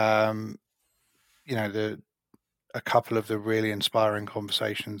 A couple of the really inspiring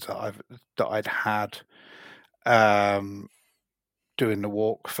conversations that I'd had doing the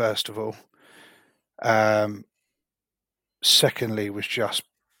walk, first of all. Secondly was just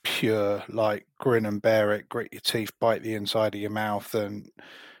pure grin and bear it, grit your teeth, bite the inside of your mouth, and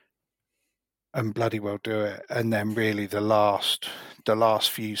bloody well do it. And then really the last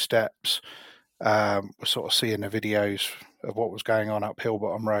few steps were sort of seeing the videos of what was going on up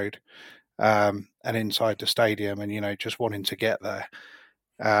Hillbottom Road, and inside the stadium, and just wanting to get there.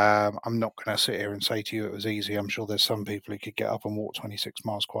 I'm not going to sit here and say to you it was easy. I'm sure there's some people who could get up and walk 26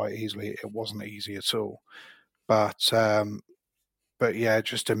 miles quite easily. It wasn't easy at all. But yeah,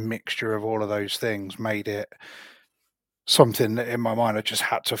 just a mixture of all of those things made it something that in my mind I just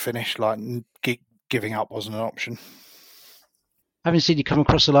had to finish. Giving up wasn't an option. Having seen you come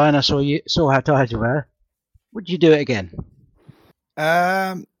across the line, I saw how tired you were. Would you do it again?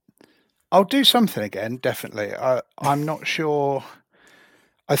 I'll do something again, definitely. I'm not sure.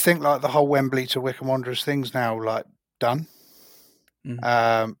 I think the whole Wembley to Wycombe Wanderers thing's now done.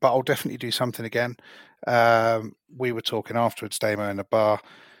 Mm. But I'll definitely do something again. We were talking afterwards, Damo, in the bar.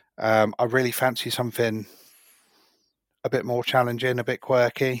 I really fancy something a bit more challenging, a bit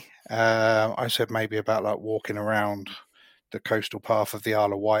quirky. I said maybe about walking around the coastal path of the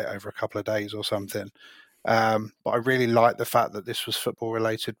Isle of Wight over a couple of days or something. But I really like the fact that this was football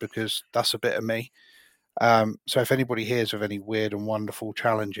related, because that's a bit of me. So if anybody hears of any weird and wonderful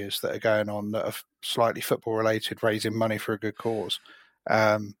challenges that are going on that are slightly football related, raising money for a good cause,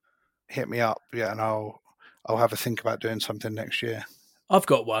 hit me up. Yeah, and I'll have a think about doing something next year. I've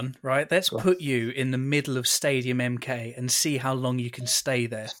got one, right? Let's put you in the middle of Stadium MK and see how long you can stay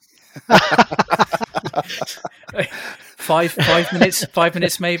there. 5 minutes, 5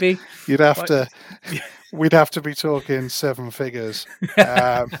 minutes maybe. We'd have to be talking 7 figures,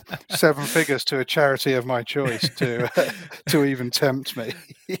 7 figures to a charity of my choice to even tempt me.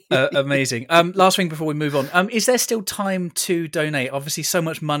 Amazing. Last thing before we move on, is there still time to donate? Obviously, so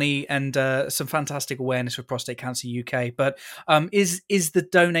much money and some fantastic awareness for Prostate Cancer UK, but is the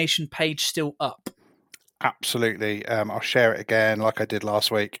donation page still up? Absolutely. I'll share it again like I did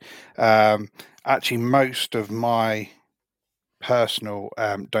last week. Actually, most of my personal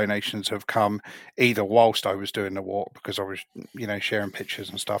donations have come either whilst I was doing the walk, because I was sharing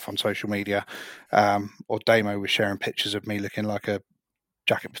pictures and stuff on social media, or Damo was sharing pictures of me looking like a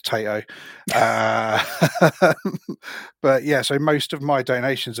jacket potato. But yeah, so most of my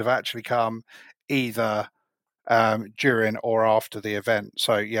donations have actually come either during or after the event.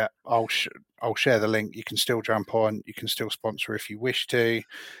 So yeah, I'll share the link. You can still jump on, you can still sponsor if you wish to.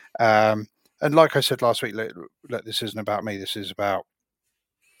 And like I said last week, look, this isn't about me. This is about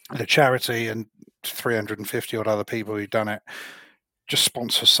the charity and 350 odd other people who've done it. Just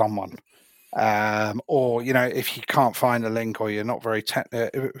sponsor someone. Or, if you can't find a link, or you're not very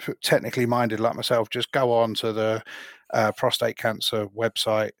technically minded like myself, just go on to the Prostate Cancer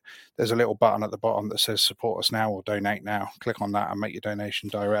website. There's a little button at the bottom that says support us now or donate now. Click on that and make your donation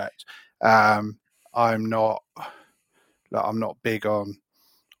direct. I'm not big on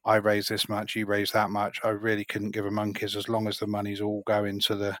I raise this much, you raise that much. I really couldn't give a monkey's as long as the money's all going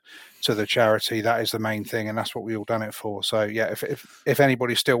to the charity. That is the main thing, and that's what we all done it for. So yeah, if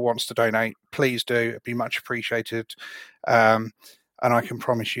anybody still wants to donate, please do. It'd be much appreciated. And I can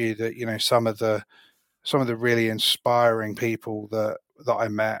promise you that some of the really inspiring people that I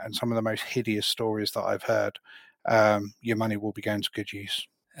met and some of the most hideous stories that I've heard, your money will be going to good use.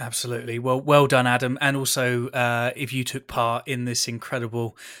 Absolutely. Well done, Adam. And also, if you took part in this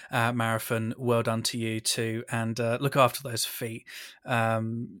incredible marathon, well done to you too. And look after those feet.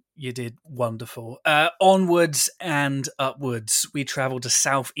 You did wonderful. Onwards and upwards. We travelled to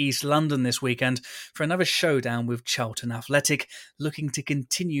South East London this weekend for another showdown with Charlton Athletic, looking to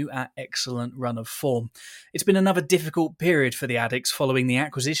continue our excellent run of form. It's been another difficult period for the Addicks following the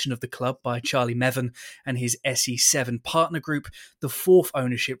acquisition of the club by Charlie Methven and his SE7 partner group, the fourth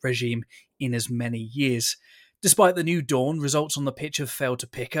ownership regime in as many years. Despite the new dawn, results on the pitch have failed to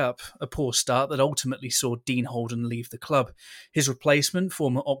pick up, a poor start that ultimately saw Dean Holden leave the club. His replacement,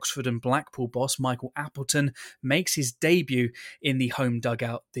 former Oxford and Blackpool boss Michael Appleton, makes his debut in the home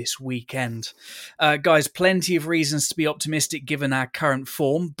dugout this weekend. Guys, plenty of reasons to be optimistic given our current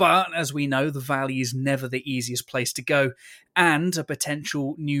form, but as we know, the Valley is never the easiest place to go, and a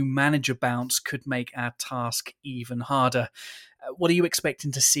potential new manager bounce could make our task even harder. What are you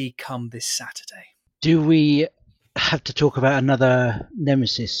expecting to see come this Saturday? Do we have to talk about another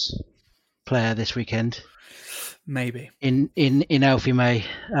Nemesis player this weekend? Maybe. In Alfie May.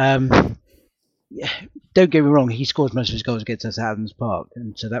 Don't get me wrong, he scores most of his goals against us at Adams Park,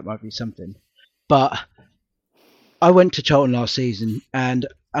 and so that might be something. But I went to Charlton last season, and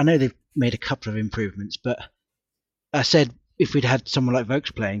I know they've made a couple of improvements, but I said if we'd had someone like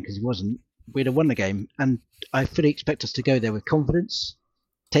Vokes playing, because he wasn't, we'd have won the game. And I fully expect us to go there with confidence,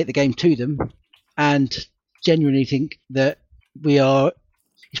 take the game to them, and genuinely think that we are,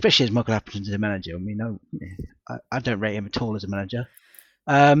 especially as Michael Appleton's the manager. I mean, I don't rate him at all as a manager,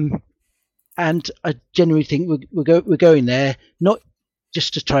 and I genuinely think we're going there not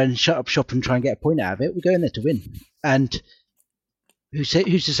just to try and shut up shop and try and get a point out of it. We're going there to win, and who's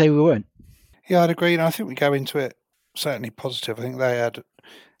to say we won't? Yeah, I'd agree, and I think we go into it certainly positive. I think they had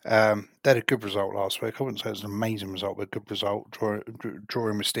a good result last week. I wouldn't say it was an amazing result, but a good result,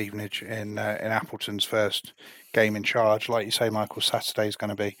 drawing with Stevenage in Appleton's first game in charge. Like you say, Michael, Saturday is going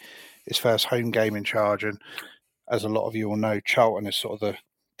to be his first home game in charge. And as a lot of you will know, Charlton is sort of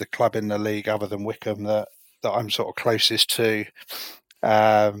the club in the league, other than Wycombe, that I'm sort of closest to.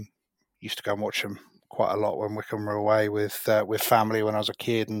 Used to go and watch them quite a lot when Wycombe were away with family when I was a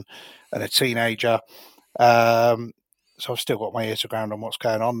kid and a teenager. So I've still got my ear to ground on what's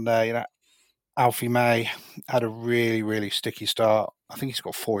going on there. Alfie May had a really, really sticky start. I think he's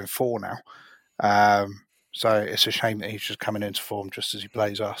got 4 in 4 now. So it's a shame that he's just coming into form just as he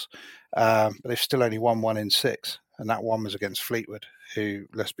plays us. But they've still only won 1 in 6. And that one was against Fleetwood, who,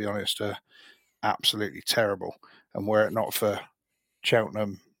 let's be honest, are absolutely terrible. And were it not for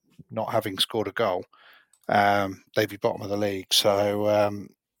Cheltenham not having scored a goal, they'd be bottom of the league. So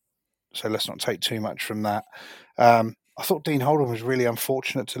let's not take too much from that. I thought Dean Holden was really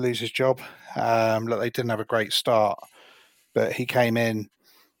unfortunate to lose his job. Look, they didn't have a great start, but he came in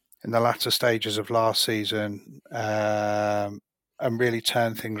the latter stages of last season and really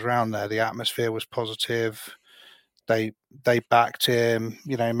turned things around there. The atmosphere was positive. They backed him,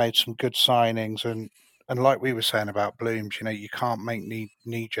 made some good signings. And like we were saying about Blooms, you can't make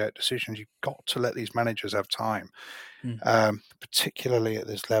knee-jerk decisions. You've got to let these managers have time, particularly at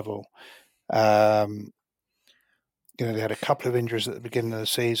this level. They had a couple of injuries at the beginning of the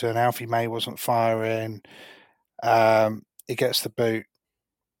season. Alfie May wasn't firing. He gets the boot.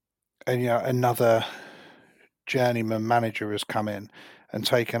 And, another journeyman manager has come in and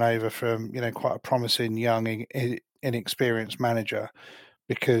taken over from, quite a promising, young, inexperienced manager,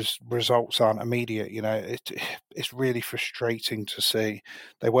 because results aren't immediate. It's really frustrating to see.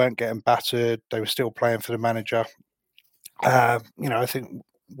 They weren't getting battered. They were still playing for the manager. I think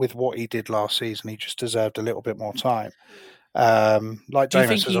with what he did last season, he just deserved a little bit more time. Like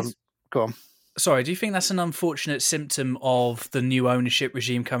Damon says, go on. Sorry, do you think that's an unfortunate symptom of the new ownership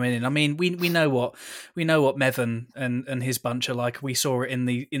regime coming in? I mean, we know what Methven and his bunch are like. We saw it in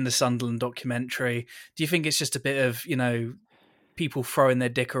the Sunderland documentary. Do you think it's just a bit of people throwing their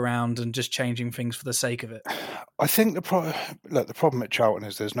dick around and just changing things for the sake of it? I think the problem at Charlton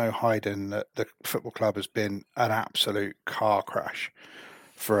is there's no hiding that the football club has been an absolute car crash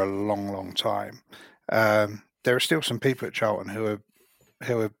for a long, long time. There are still some people at Charlton who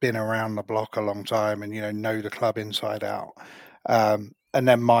have been around the block a long time and know the club inside out. And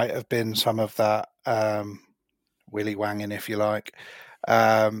there might have been some of that willy wanging, if you like.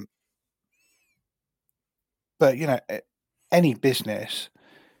 But, any business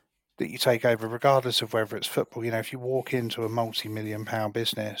that you take over, regardless of whether it's football, if you walk into a multi-million pound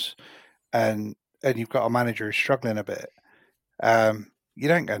business and you've got a manager who's struggling a bit, you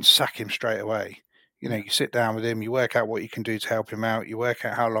don't go and sack him straight away. You sit down with him, you work out what you can do to help him out, you work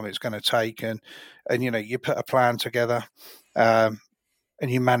out how long it's going to take, and you put a plan together, and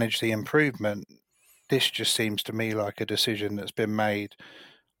you manage the improvement. This just seems to me like a decision that's been made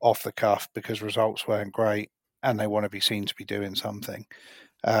off the cuff because results weren't great and they want to be seen to be doing something.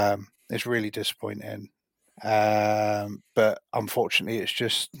 It's really disappointing. But unfortunately, it's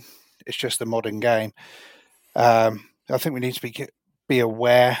just the modern game. I think we need to be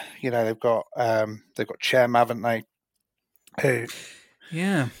aware. They've got Chem, haven't they?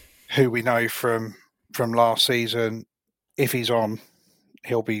 Who we know from last season. If he's on,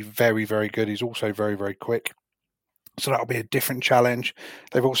 he'll be very, very good. He's also very, very quick. So that'll be a different challenge.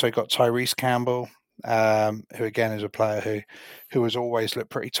 They've also got Tyrese Campbell, who again is a player who has always looked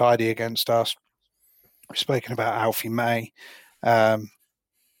pretty tidy against us. We've spoken about Alfie May.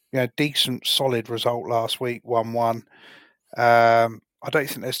 Decent, solid result last week, 1-1. I don't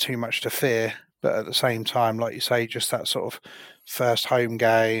think there's too much to fear, but at the same time, like you say, just that sort of first home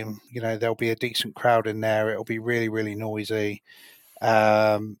game, there'll be a decent crowd in there. It'll be really, really noisy.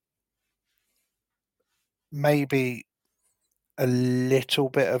 Maybe a little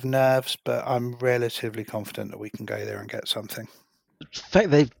bit of nerves, but I'm relatively confident that we can go there and get something. The fact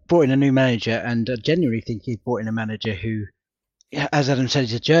they've brought in a new manager, and I genuinely think he's brought in a manager who, as Adam said,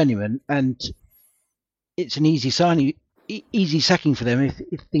 is a journeyman, and it's an easy signing, easy sacking for them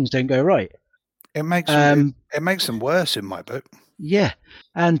if things don't go right. It makes them worse in my book. Yeah,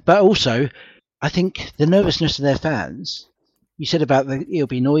 but also, I think the nervousness of their fans. You said about it'll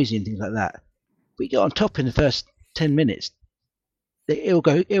be noisy and things like that. We get on top in the first 10 minutes. It'll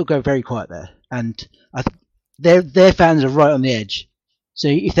go very quiet there, and I think their fans are right on the edge. So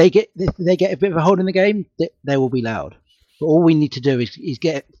if they get a bit of a hold in the game, they will be loud. But all we need to do is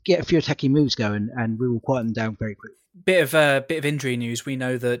get a few attacking moves going, and we will quiet them down very quickly. Bit of injury news. We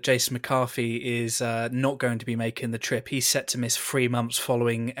know that Jason McCarthy is not going to be making the trip. He's set to miss 3 months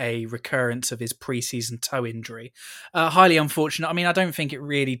following a recurrence of his pre-season toe injury. Highly unfortunate. I mean, I don't think it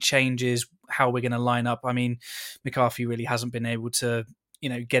really changes how we're going to line up. I mean, McCarthy really hasn't been able to,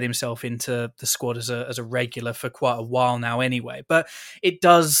 get himself into the squad as a regular for quite a while now anyway. But it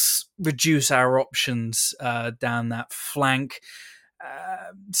does reduce our options down that flank.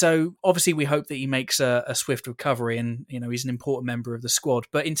 So obviously we hope that he makes a swift recovery, and he's an important member of the squad.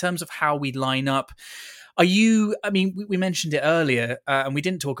 But in terms of how we line up, we mentioned it earlier, and we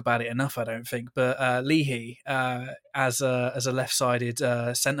didn't talk about it enough, I don't think. But Leahy as a left-sided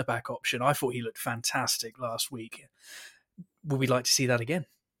centre back option, I thought he looked fantastic last week. Would we like to see that again?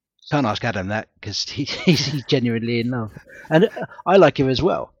 Can't ask Adam that because he's genuinely in love, and I like him as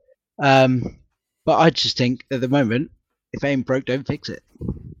well. But I just think at the moment, if it ain't broke, don't fix it.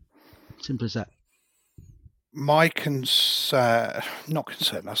 Simple as that. My not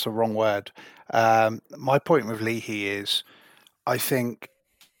concern, that's the wrong word. My point with Leahy is, I think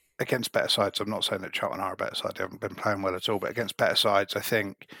against better sides, I'm not saying that Charlton are a better side, they haven't been playing well at all, but against better sides, I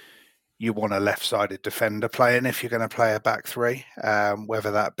think you want a left-sided defender playing if you're going to play a back three, whether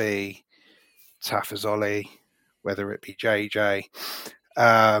that be Tafazolli, whether it be JJ.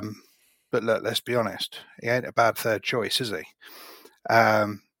 But look, let's be honest, he ain't a bad third choice, is he?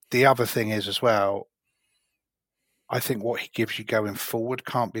 The other thing is as well, I think what he gives you going forward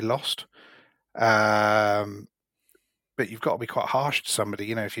can't be lost. But you've got to be quite harsh to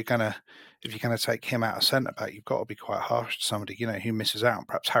somebody. If you're gonna take him out of centre back, you've got to be quite harsh to somebody, who misses out.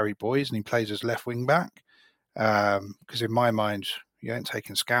 Perhaps Harry Boyes, and he plays as left wing back. Because in my mind, you ain't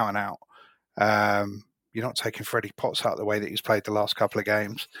taking Scowen out. You're not taking Freddie Potts out the way that he's played the last couple of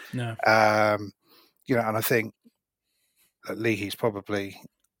games. No. And I think that Leahy's probably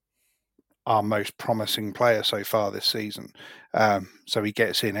our most promising player so far this season. So he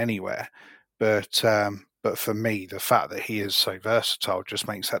gets in anywhere. But for me, the fact that he is so versatile just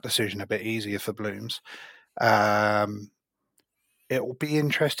makes that decision a bit easier for Blooms. It will be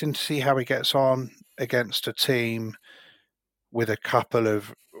interesting to see how he gets on against a team with a couple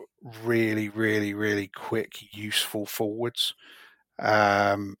of really, really, really quick, useful forwards.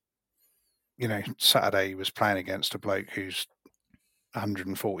 Saturday he was playing against a bloke who's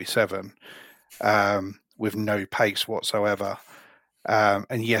 147 with no pace whatsoever.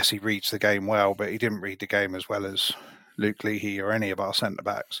 And yes, he reads the game well, but he didn't read the game as well as Luke Leahy or any of our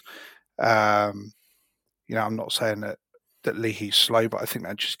centre-backs. I'm not saying that Leahy's slow, but I think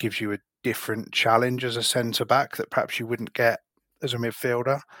that just gives you a different challenge as a centre-back that perhaps you wouldn't get as a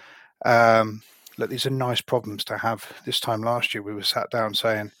midfielder. Look, these are nice problems to have. This time last year, we were sat down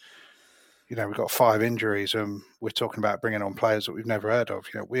saying, we've got 5 injuries and we're talking about bringing on players that we've never heard of.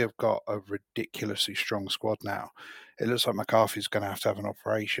 We have got a ridiculously strong squad now. It looks like McCarthy's going to have an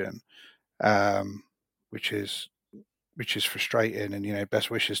operation, which is frustrating. And,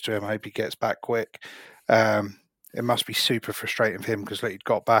 best wishes to him. I hope he gets back quick. It must be super frustrating for him because he'd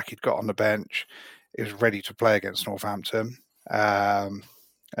got back, he'd got on the bench, he was ready to play against Northampton. And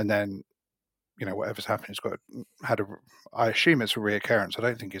then, whatever's happened, I assume it's a reoccurrence. I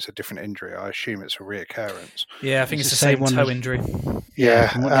don't think it's a different injury. I assume it's a reoccurrence. Yeah, I think it's the same toe injury.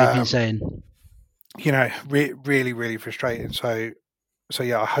 Yeah. What they've been saying. Really, really frustrating. So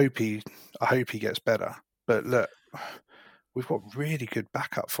yeah, I hope he gets better. But look, we've got really good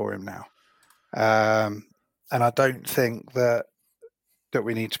backup for him now. And I don't think that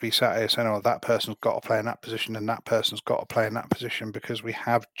we need to be sat here saying, oh, that person's got to play in that position and that person's got to play in that position, because we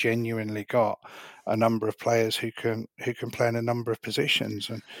have genuinely got a number of players who can play in a number of positions.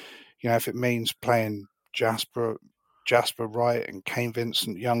 And, if it means playing Jasper right and Kane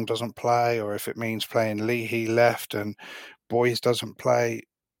Vincent-Young doesn't play, or if it means playing Leahy left and Boyes doesn't play,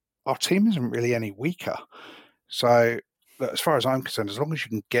 our team isn't really any weaker. So, as far as I'm concerned, as long as you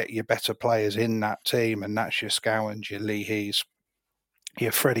can get your better players in that team, and that's your Scowens, your Leahys,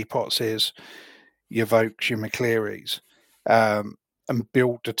 your Freddie Pottses, your Vokes, your McClearys, and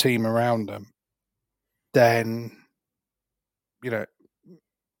build the team around them, then,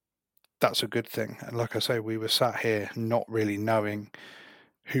 that's a good thing. And like I say, we were sat here not really knowing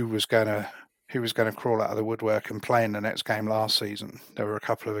who was going to crawl out of the woodwork and play in the next game last season. There were a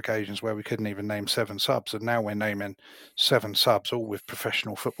couple of occasions where we couldn't even name 7 subs, and now we're naming 7 subs, all with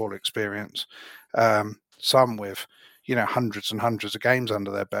professional football experience. Some with, hundreds and hundreds of games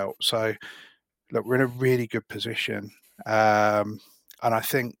under their belt. So, look, we're in a really good position. And I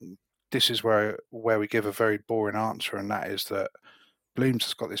think this is where we give a very boring answer, and that is that Blooms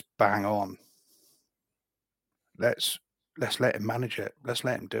has got this bang on. Let's let him manage it. Let's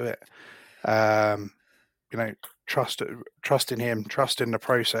let him do it. Trust in him, trust in the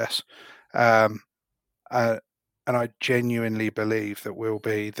process. And I genuinely believe that we'll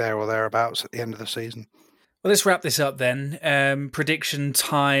be there or thereabouts at the end of the season. Well, let's wrap this up then. Prediction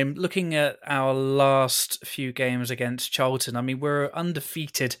time. Looking at our last few games against Charlton, I mean, we're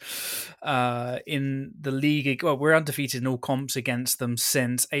undefeated in the league. Well, we're undefeated in all comps against them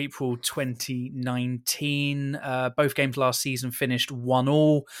since April 2019. Both games last season finished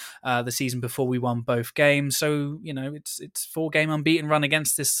 1-1. The season before, we won both games. So, it's 4-game unbeaten run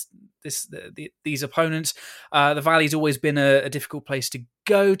against these opponents. The Valley's always been a difficult place to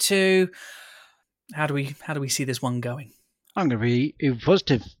go to. How do we see this one going? I'm going to be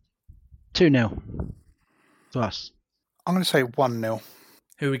positive. 2-0 to us. I'm going to say 1-0.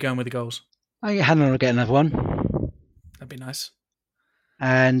 Who are we going with the goals? I think Hannah will get another one. That'd be nice.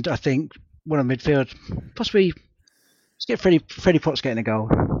 And I think one on midfield, possibly, let's get Freddie Potts getting a goal.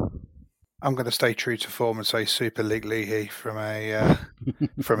 I'm going to stay true to form and say Super League Leahy from a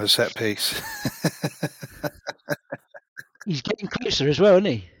set piece. He's getting closer as well, isn't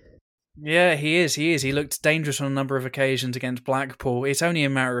he? Yeah, he is. He looked dangerous on a number of occasions against Blackpool. It's only a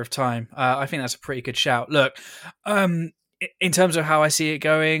matter of time. I think that's a pretty good shout. Look, in terms of how I see it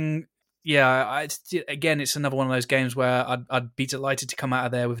going, yeah, again, it's another one of those games where I'd be delighted to come out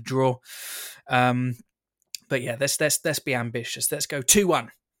of there with a draw. But yeah, let's be ambitious. Let's go 2-1.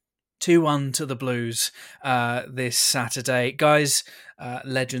 2-1 to the Blues this Saturday. Guys,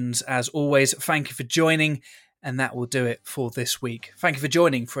 legends, as always, thank you for joining. And that will do it for this week. Thank you for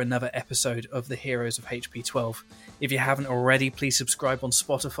joining for another episode of the Heroes of HP12. If you haven't already, please subscribe on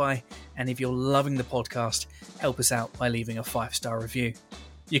Spotify. And if you're loving the podcast, help us out by leaving a 5-star review.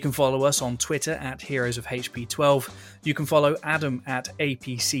 You can follow us on Twitter at Heroes of HP12. You can follow Adam at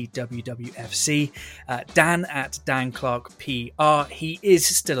APCWWFC, Dan at Dan Clark PR. He is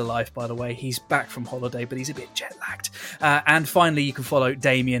still alive, by the way. He's back from holiday, but he's a bit jet lagged. And finally, you can follow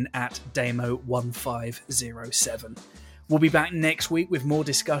Damien at Damo1507. We'll be back next week with more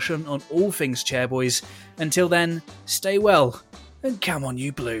discussion on all things Chairboys. Until then, stay well and come on,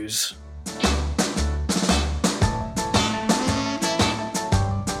 you Blues.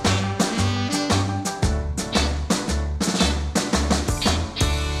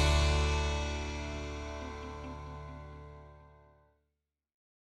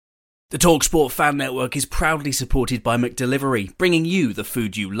 The TalkSport Fan Network is proudly supported by McDelivery, bringing you the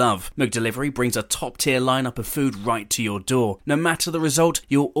food you love. McDelivery brings a top-tier lineup of food right to your door. No matter the result,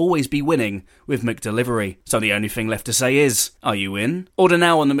 you'll always be winning with McDelivery. So the only thing left to say is, are you in? Order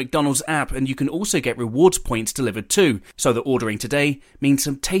now on the McDonald's app, and you can also get rewards points delivered too, so that ordering today means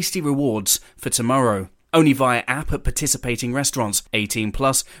some tasty rewards for tomorrow. Only via app at participating restaurants. 18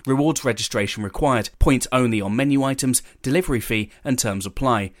 plus. Rewards registration required. Points only on menu items. Delivery fee and terms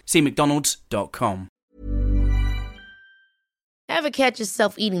apply. See mcdonalds.com. Ever catch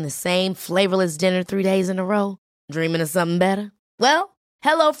yourself eating the same flavorless dinner 3 days in a row? Dreaming of something better? Well,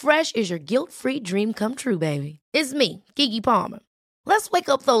 HelloFresh is your guilt-free dream come true, baby. It's me, Keke Palmer. Let's wake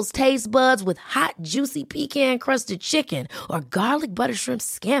up those taste buds with hot, juicy pecan-crusted chicken or garlic butter shrimp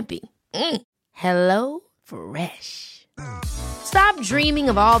scampi. Hello Fresh. Stop dreaming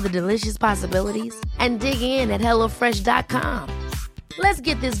of all the delicious possibilities and dig in at HelloFresh.com. Let's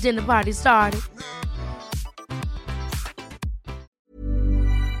get this dinner party started.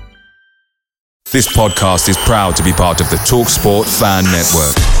 This podcast is proud to be part of the TalkSport Fan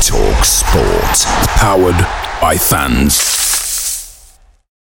Network. TalkSport. Powered by fans.